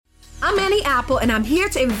I'm Annie Apple, and I'm here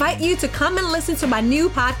to invite you to come and listen to my new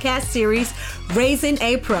podcast series, Raising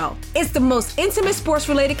a Pro. It's the most intimate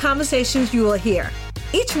sports-related conversations you will hear.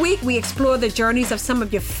 Each week, we explore the journeys of some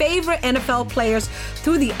of your favorite NFL players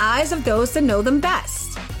through the eyes of those that know them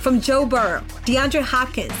best. From Joe Burrow, DeAndre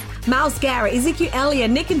Hopkins, Myles Garrett, Ezekiel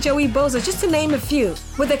Elliott, Nick and Joey Bosa, just to name a few.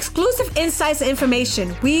 With exclusive insights and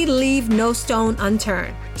information, we leave no stone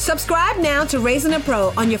unturned. Subscribe now to Raising a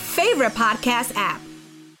Pro on your favorite podcast app.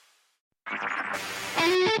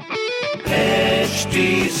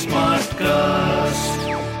 HD Smartcast.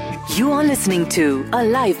 You are listening to a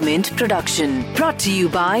Live Mint production brought to you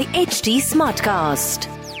by HD Smartcast.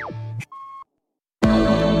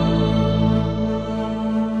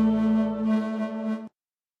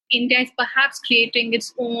 India is perhaps creating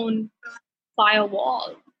its own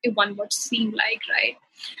firewall, if one would seem like, right?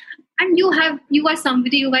 And you are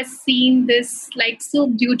somebody who has seen this like so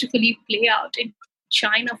beautifully play out in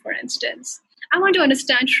China, for instance. I want to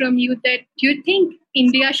understand from you that do you think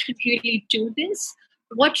India should really do this?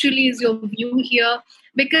 What really is your view here?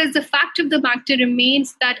 Because the fact of the matter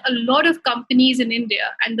remains that a lot of companies in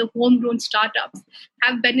India and the homegrown startups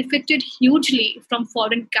have benefited hugely from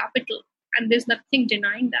foreign capital. And there's nothing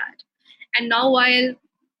denying that. And now while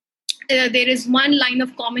there is one line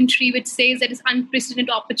of commentary which says that it's unprecedented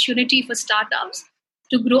opportunity for startups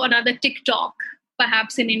to grow another TikTok,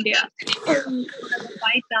 perhaps in India.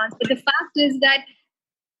 But the fact is that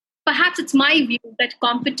perhaps it's my view that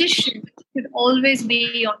competition should always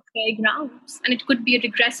be on fair grounds, and it could be a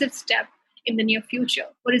regressive step in the near future.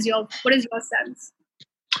 What is your sense?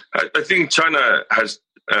 I think China has,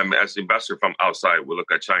 as an investor from outside, we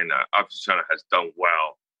look at China. Obviously, China has done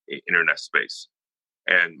well in internet space.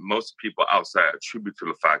 And most people outside attribute to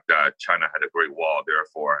the fact that China had a great wall,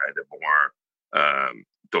 therefore had a more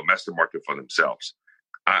domestic market for themselves.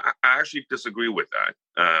 I actually disagree with that.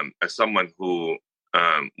 As someone who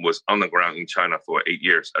was on the ground in China for 8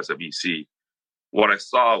 years as a VC, what I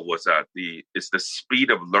saw was that it's the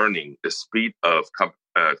speed of learning, the speed of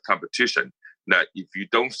competition, that if you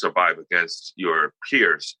don't survive against your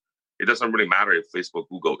peers, it doesn't really matter if Facebook,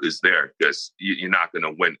 Google is there, because you're not going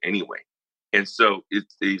to win anyway. And so it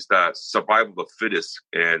is that survival of the fittest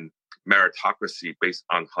and meritocracy based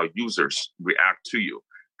on how users react to you.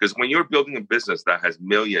 Because when you're building a business that has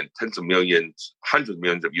millions, tens of millions, hundreds of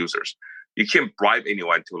millions of users, you can't bribe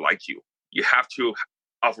anyone to like you. You have to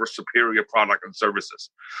offer superior product and services.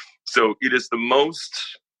 So it is the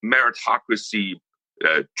most meritocracy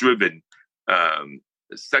driven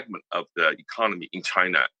segment of the economy in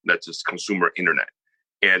China, that's just consumer internet.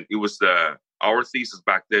 And it was our thesis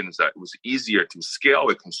back then is that it was easier to scale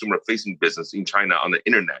a consumer-facing business in China on the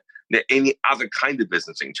internet than any other kind of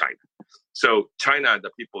business in China. So China,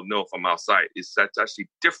 that people know from outside, that's actually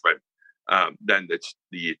different than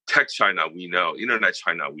the tech China we know, internet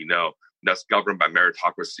China we know, that's governed by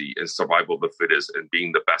meritocracy and survival of the fittest and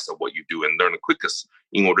being the best at what you do and learn the quickest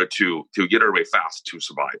in order to iterate fast to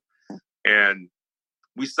survive. And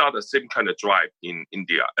we saw the same kind of drive in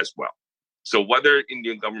India as well. So whether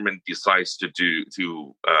Indian government decides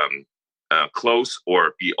to close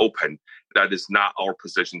or be open, that is not our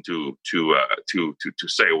position to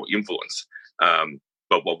say or influence.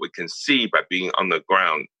 But what we can see by being on the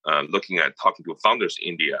ground, looking at talking to founders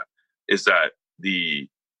in India, is that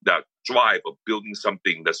that drive of building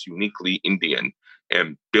something that's uniquely Indian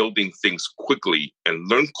and building things quickly and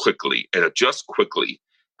learn quickly and adjust quickly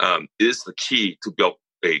is the key to build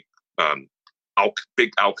a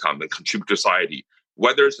big outcome and contribute to society,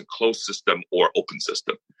 whether it's a closed system or open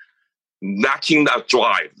system. Lacking that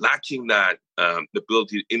drive, lacking that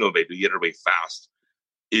ability to innovate, to iterate fast,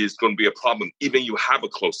 is going to be a problem even you have a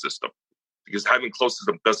closed system, because having a closed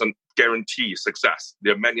system doesn't guarantee success.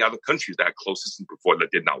 There are many other countries that had closed systems before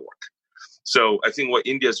that did not work. So I think what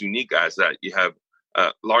India is unique as that you have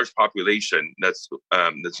a large population that's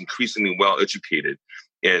increasingly well educated,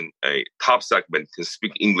 and a top segment can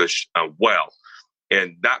speak English well,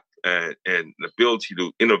 and that and the ability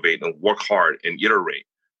to innovate and work hard and iterate.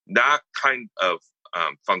 That kind of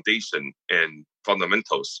foundation and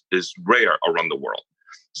fundamentals is rare around the world.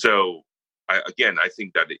 So I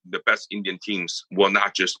think that the best Indian teams will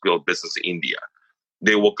not just build business in India;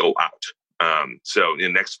 they will go out. So in the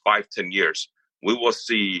next 5-10 years, we will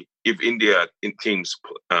see if India teams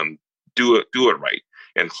do it right,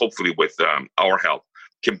 and hopefully with our help,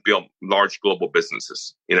 can build large global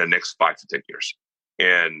businesses in the next 5 to 10 years.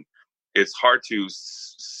 And it's hard to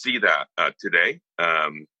see that today.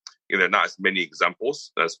 There are not as many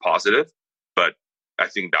examples as positive, but I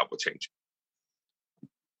think that will change.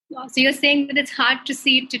 So you're saying that it's hard to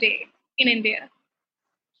see it today in India?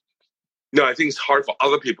 No, I think it's hard for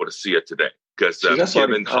other people to see it today because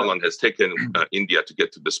given how long it has taken India to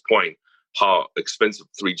get to this point, how expensive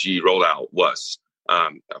 3G rollout was,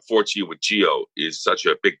 4G with Geo is such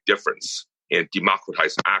a big difference in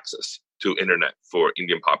democratizing access to internet for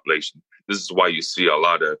Indian population. This is why you see a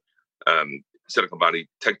lot of Silicon Valley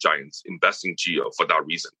tech giants investing Geo for that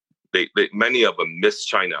reason. Many of them miss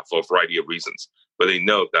China for a variety of reasons, but they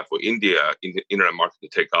know that for India, in the internet market to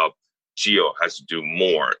take up, Geo has to do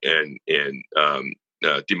more in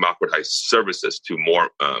democratize services to more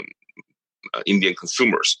Indian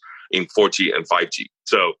consumers in 4G and 5G.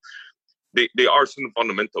 So they are some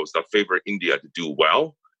fundamentals that favor India to do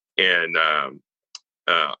well, and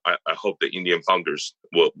I hope the Indian founders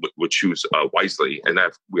will choose wisely, and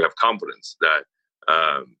we have confidence that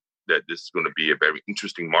that this is going to be a very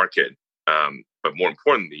interesting market. But more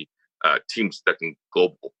importantly, teams that can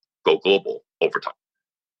go global over time.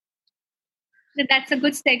 That's a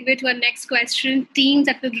good segue to our next question. Teams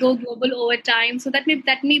that will go global over time. So that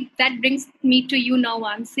brings me to you now,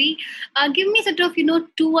 Vamsi. Give me sort of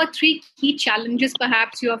 2 or 3 key challenges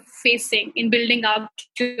perhaps you are facing in building out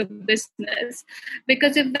your business.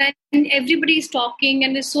 Because when everybody is talking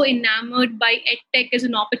and is so enamored by EdTech as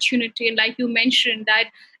an opportunity, and like you mentioned that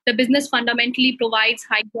the business fundamentally provides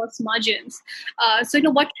high gross margins. So,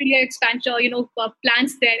 what really your expansion,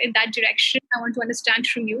 plans there in that direction? I want to understand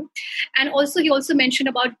from you. And also, you also mentioned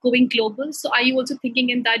about going global. So, are you also thinking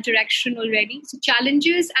in that direction already? So,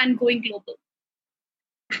 challenges and going global.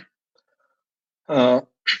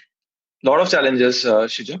 Lot of challenges,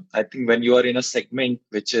 Shija. I think when you are in a segment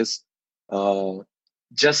which is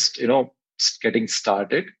just getting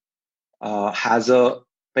started, has a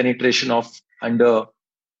penetration of under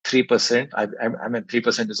 3%. I mean,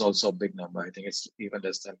 3% is also a big number. I think it's even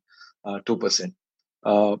less than 2%.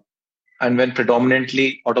 And when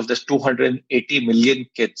predominantly out of this 280 million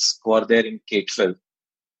kids who are there in K-12,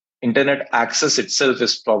 internet access itself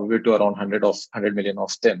is probably to around 100 million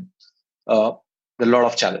of them. There are a lot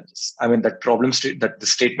of challenges. I mean, that that the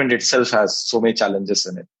statement itself has so many challenges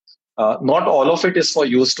in it. Not all of it is for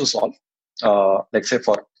use to solve, like say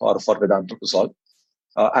for Vedantu to solve.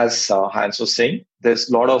 As Hans was saying, there's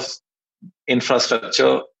a lot of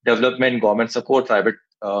infrastructure development, government support, private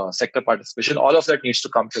sector participation. All of that needs to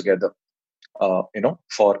come together,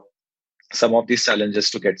 for some of these challenges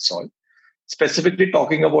to get solved. Specifically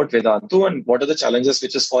talking about Vedantu and what are the challenges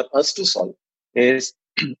which is for us to solve is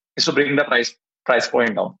to bring the price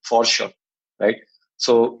point down for sure, right?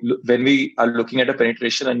 So when we are looking at a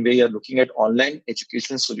penetration and we are looking at online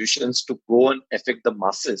education solutions to go and affect the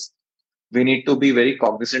masses, we need to be very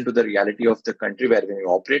cognizant to the reality of the country where we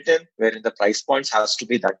operate in, wherein the price points has to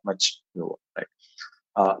be that much lower,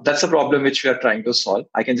 right? That's a problem which we are trying to solve.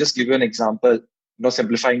 I can just give you an example,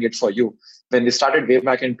 simplifying it for you. When we started way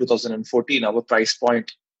back in 2014, our price point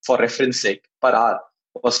for reference sake per hour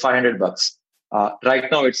was $500. Right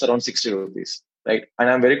now it's around 60 rupees, right? And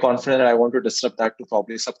I'm very confident that I want to disrupt that to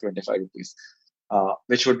probably sub 25 rupees.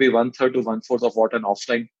 Which would be 1/3 to 1/4 of what an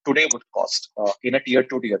offline today would cost in a tier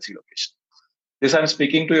 2, tier 3 location. This I'm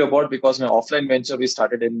speaking to you about because my offline venture we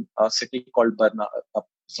started in a city called Barnala.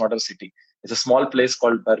 It's not a city; it's a small place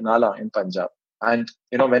called Barnala in Punjab. And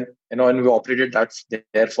when we operated that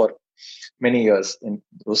there for many years in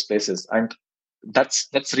those places, and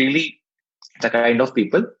that's really the kind of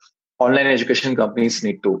people online education companies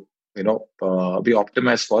need to be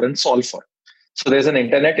optimized for and solve for. So there's an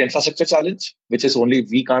internet infrastructure challenge, which is only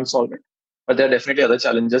we can't solve it. But there are definitely other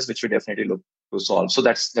challenges which we definitely look to solve. So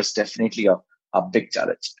that's definitely a big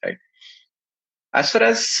challenge, right? As far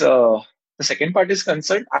as the second part is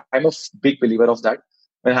concerned, I'm a big believer of that.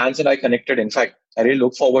 When Hans and I connected, in fact, I really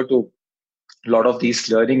look forward to a lot of these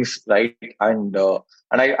learnings, right? And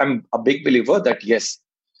I'm a big believer that yes,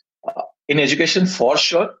 in education for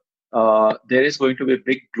sure, there is going to be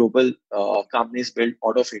big global companies built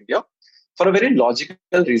out of India. For a very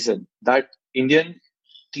logical reason that Indian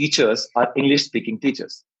teachers are English-speaking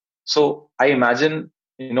teachers. So I imagine,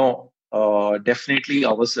 definitely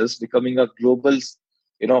ourselves becoming a global,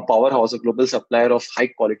 powerhouse, a global supplier of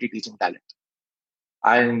high-quality teaching talent.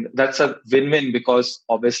 And that's a win-win because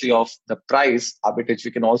obviously of the price arbitrage,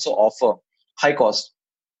 we can also offer high cost,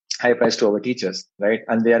 high price to our teachers, right?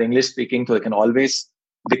 And they are English-speaking, so they can always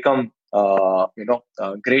become,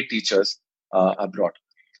 great teachers abroad.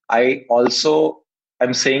 I also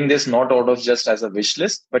am saying this not out of just as a wish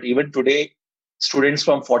list, but even today, students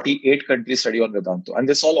from 48 countries study on Vedantu. And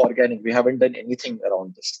this is all organic. We haven't done anything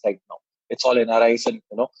around this right now. It's all NRIs and,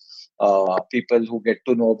 people who get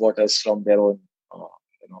to know about us from their own,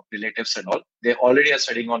 relatives and all. They already are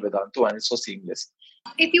studying on Vedantu and it's so seamless.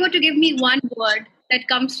 If you were to give me one word that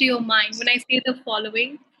comes to your mind when I say the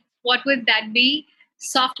following? What would that be?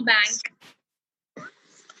 SoftBank.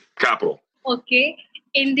 Capital. Okay.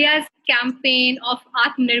 India's campaign of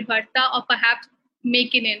Atmanirbharta, or perhaps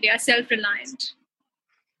Make in India, self-reliant.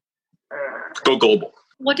 Go global.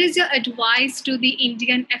 What is your advice to the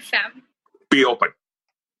Indian FM? Be open.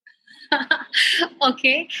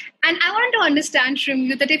 Okay. And I want to understand from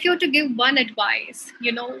you that if you were to give one advice,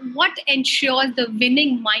 what ensures the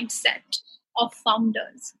winning mindset of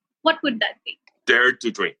founders? What would that be? Dare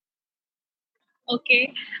to dream.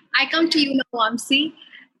 Okay. I come to you now, Vamsi.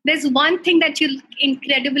 There's one thing that you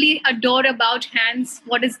incredibly adore about Hans.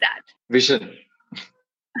 What is that? Vision.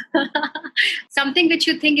 Something which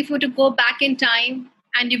you think if you were to go back in time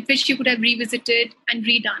and you wish you could have revisited and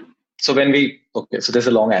redone. So so there's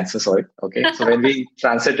a long answer, sorry. Okay. So when we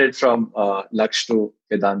transited from Laksh to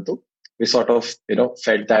Vedantu, we sort of,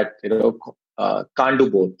 felt that, can't do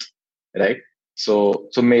both, right? So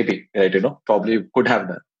maybe, right, probably could have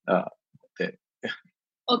done.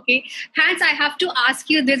 Okay. Hans, I have to ask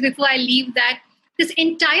you this before I leave, that this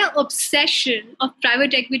entire obsession of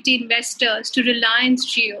private equity investors to Reliance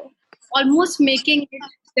Jio, almost making it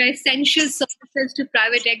the essential services to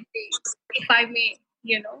private equity, if I may,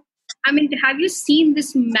 have you seen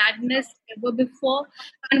this madness ever before?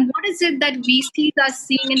 And what is it that VCs are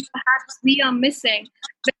seeing and perhaps we are missing?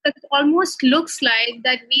 Because it almost looks like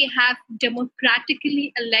that we have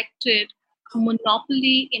democratically elected a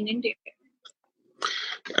monopoly in India.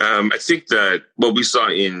 I think that what we saw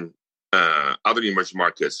in other emerging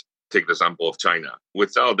markets, take the example of China,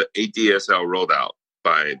 without the ADSL rolled out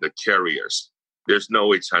by the carriers, there's no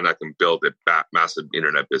way China can build a massive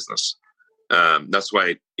internet business. That's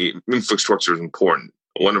why infrastructure is important.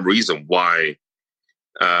 One of the reasons why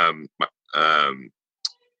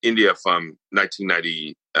India from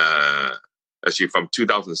 1990, from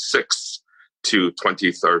 2006 to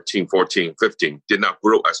 2013, 14, 15, did not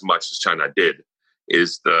grow as much as China did,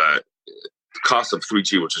 is the cost of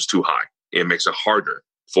 3G, which is too high. It makes it harder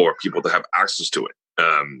for people to have access to it.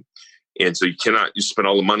 And so you spend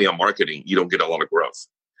all the money on marketing, you don't get a lot of growth.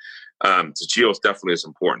 So Jio definitely is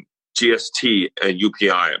important. GST and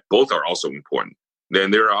UPI, both are also important.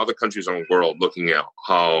 Then there are other countries in the world looking at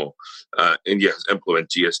how India has implemented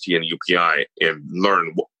GST and UPI and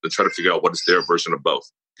try to figure out what is their version of both.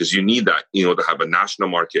 Because you need that, to have a national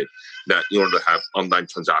market, that in order to have online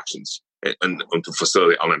transactions and to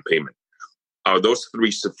facilitate online payment. Are those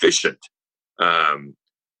three sufficient?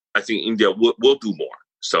 I think India will do more.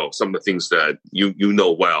 So some of the things that you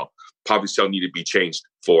know well probably still need to be changed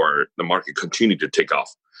for the market continue to take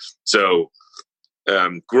off. So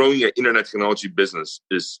growing an internet technology business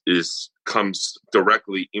comes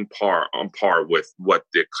directly on par with what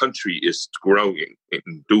the country is growing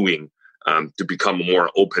and doing to become a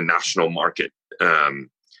more open national market.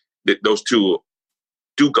 Those two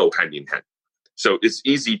do go hand in hand. So it's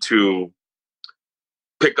easy to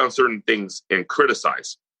pick on certain things and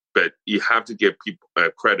criticize, but you have to give people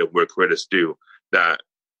credit where credit's due, that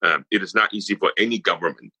it is not easy for any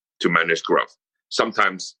government to manage growth.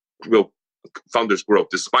 Sometimes founders grow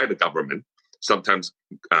despite the government. Sometimes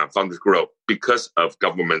founders grow because of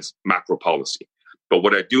government's macro policy. But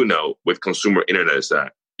what I do know with consumer internet is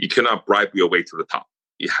that you cannot bribe your way to the top.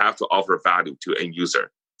 You have to offer value to end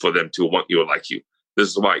user for them to want you or like you. This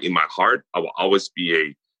is why in my heart, I will always be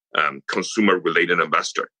a consumer-related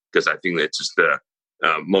investor, because I think it's just the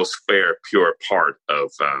most fair, pure part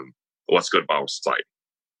of what's good about our society.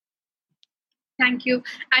 Thank you.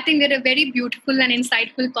 I think we had a very beautiful and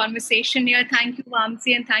insightful conversation here. Thank you,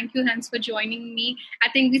 Vamsi, and thank you, Hans, for joining me. I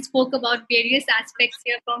think we spoke about various aspects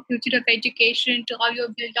here, from future of education to how you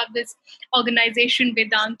have built up this organization,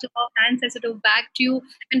 Vedantu, how Hans has sort of backed you,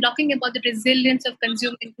 and talking about the resilience of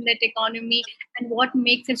consumer internet economy and what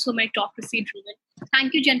makes it so meritocracy driven.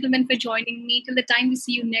 Thank you, gentlemen, for joining me. Till the time we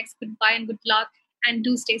see you next, goodbye and good luck, and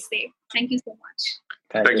do stay safe. Thank you so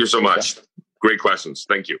much. Thank you so much. Great questions.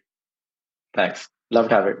 Thank you. Thanks.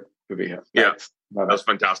 Loved having to be here. Yeah, Thanks. Bye-bye. That was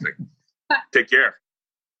fantastic. Take care.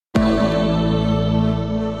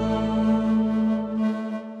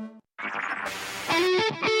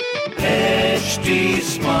 HT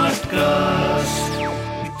Smartcast.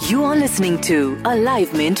 You are listening to a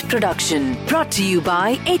Live Mint production brought to you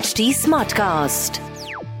by HT Smartcast.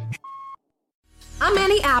 I'm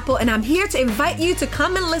Annie Apple, and I'm here to invite you to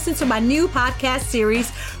come and listen to my new podcast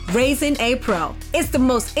series, Raising a Pro. It's the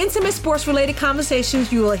most intimate sports-related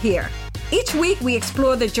conversations you will hear. Each week, we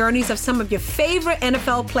explore the journeys of some of your favorite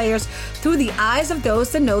NFL players through the eyes of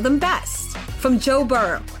those that know them best. from Joe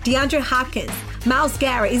Burrow, DeAndre Hopkins, Myles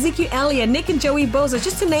Garrett, Ezekiel Elliott, Nick and Joey Bosa,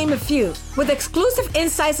 just to name a few. With exclusive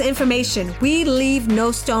insights and information, we leave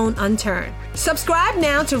no stone unturned. Subscribe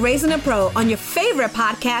now to Raising a Pro on your favorite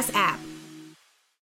podcast app.